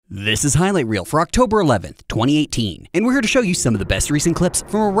This is Highlight Reel for October 11th, 2018, and we're here to show you some of the best recent clips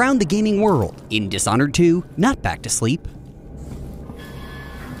from around the gaming world in Dishonored II, Not Back to Sleep,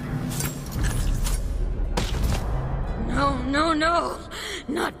 No,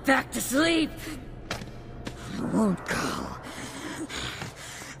 not back to sleep. I won't go.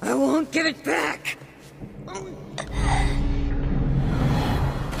 I won't give it back.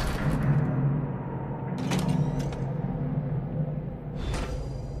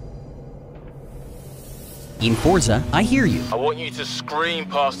 in Forza, I Hear You. I want you to scream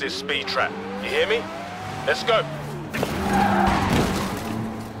past this speed trap. You hear me? Let's go.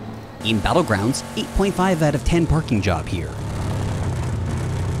 In Battlegrounds, 8.5 out of 10 parking job here.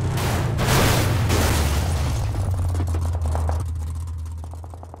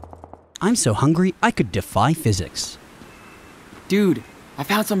 I'm so hungry, I could defy physics. Dude, I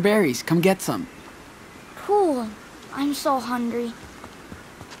found some berries. Come get some. Cool. I'm so hungry.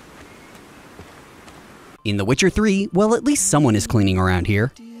 In The Witcher 3, well, at least someone is cleaning around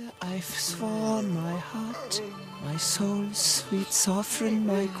here. Dear, I've sworn my heart, my soul's sweet sovereign,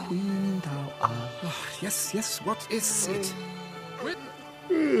 my queen thou art. Oh, yes, what is it?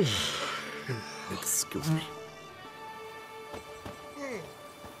 Excuse me.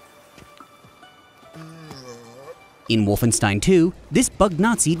 In Wolfenstein II, this bug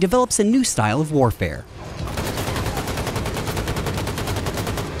Nazi develops a new style of warfare.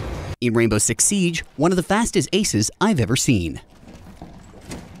 In Rainbow Six Siege, one of the fastest aces I've ever seen.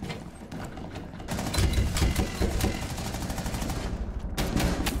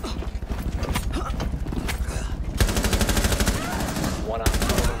 One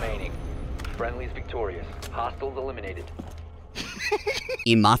op remaining. Friendly's victorious. Hostiles eliminated.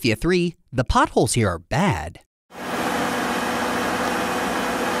 In Mafia III, the potholes here are bad.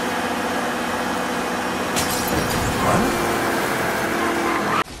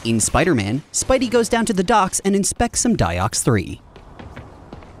 In Spider-Man, Spidey goes down to the docks and inspects some Diox 3.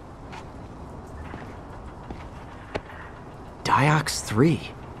 Diox 3?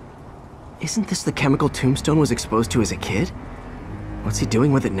 Isn't this the chemical Tombstone was exposed to as a kid? What's he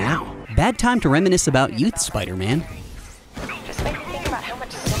doing with it now? Bad time to reminisce about youth Spider-Man. Just make me think about how much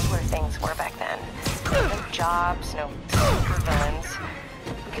simpler things were back then. No jobs, no supervillains.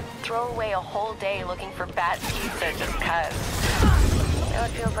 We could throw away a whole day looking for bat pizza just cuz. Now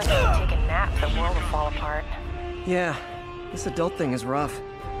it feels like if you take a nap, the world will fall apart. Yeah, this adult thing is rough.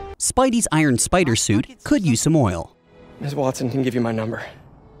 Spidey's Iron Spider suit could use some oil. Ms. Watson can give you my number.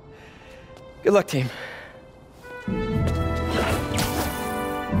 Good luck, team.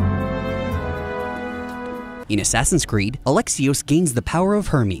 In Assassin's Creed, Alexios gains the power of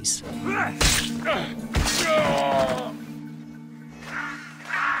Hermes.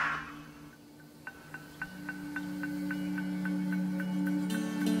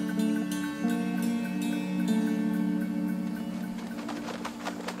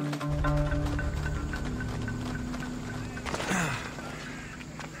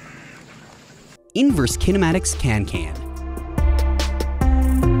 Inverse kinematics can.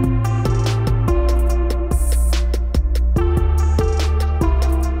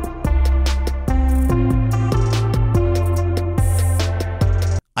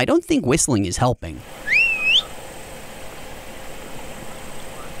 I don't think whistling is helping.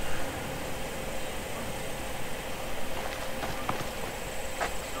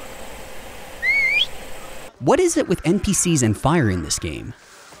 What is it with NPCs and fire in this game?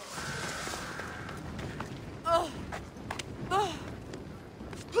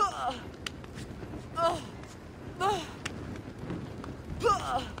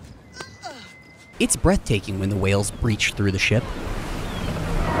 It's breathtaking when the whales breach through the ship.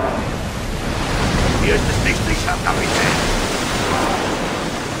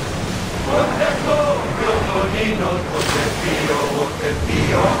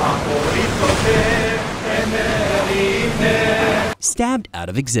 Stabbed out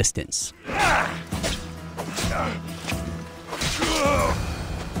of existence.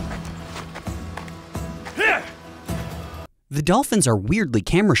 The dolphins are weirdly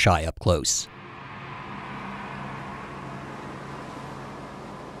camera shy up close.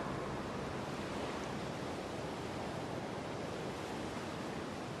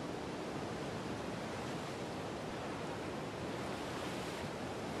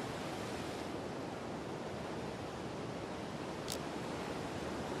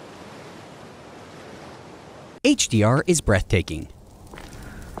 HDR is breathtaking.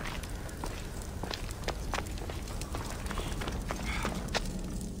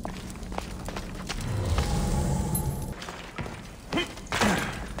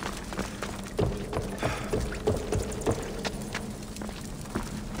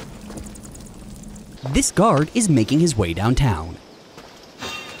 This guard is making his way downtown.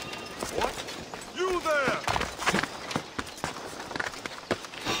 You there!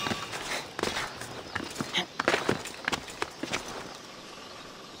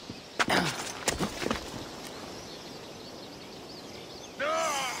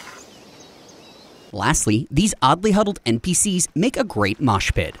 Lastly, these oddly huddled NPCs make a great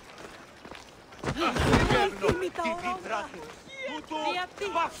mosh pit.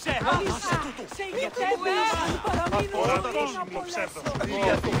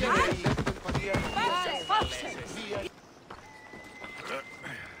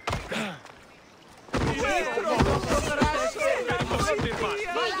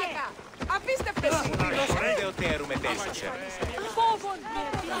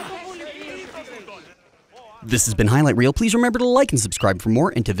 This has been Highlight Reel. Please remember to like and subscribe for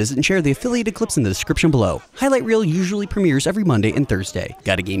more, and to visit and share the affiliated clips in the description below. Highlight Reel usually premieres every Monday and Thursday.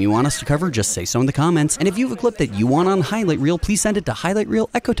 Got a game you want us to cover? Just say so in the comments. And if you have a clip that you want on Highlight Reel, please send it to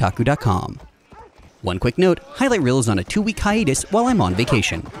highlightreel@kotaku.com. One quick note, Highlight Reel is on a 2-week hiatus while I'm on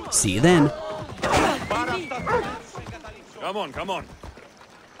vacation. See you then. Come on, come on.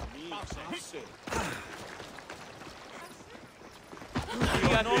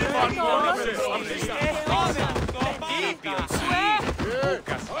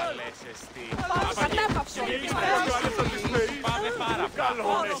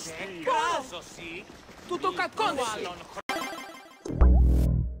 Tutto cacconesi!